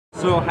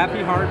So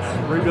Happy Hearts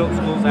rebuilt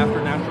schools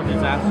after natural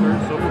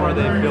disasters. So far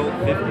they've built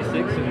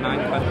 56 in 9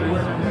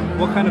 countries.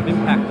 What kind of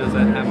impact does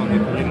that have on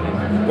the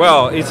community?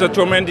 Well, it's a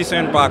tremendous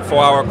impact for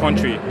our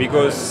country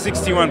because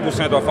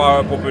 61% of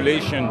our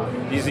population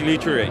is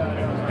illiterate,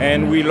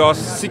 and we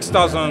lost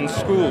 6,000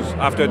 schools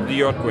after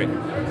the earthquake.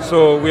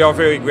 So we are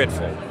very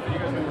grateful.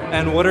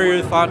 And what are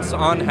your thoughts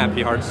on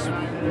Happy Hearts?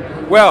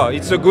 Well,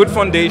 it's a good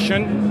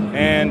foundation,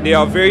 and they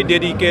are very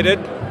dedicated,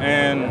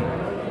 and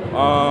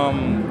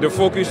the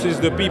focus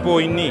is the people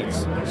in need.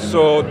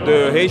 So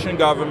the Haitian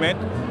government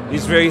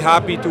is very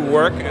happy to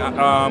work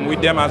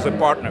with them as a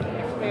partner,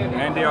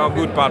 and they are a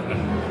good partner.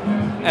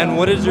 And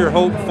what is your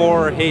hope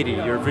for Haiti,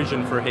 your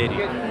vision for Haiti?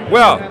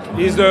 Well,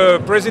 it's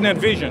the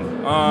president's vision,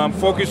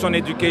 focus on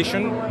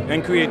education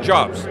and create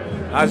jobs.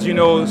 As you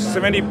know,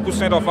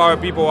 70% of our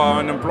people are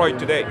unemployed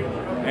today,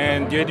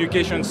 and the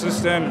education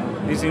system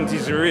is in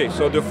disarray.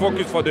 So the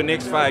focus for the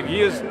next 5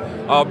 years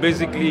are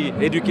basically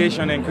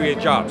education and create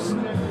jobs.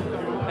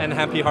 And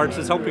Happy Hearts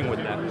is helping with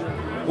that.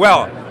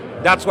 Well,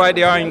 that's why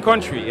they are in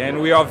country, and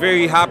we are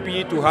very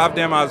happy to have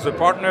them as a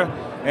partner,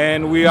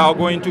 and we are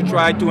going to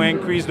try to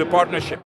increase the partnership.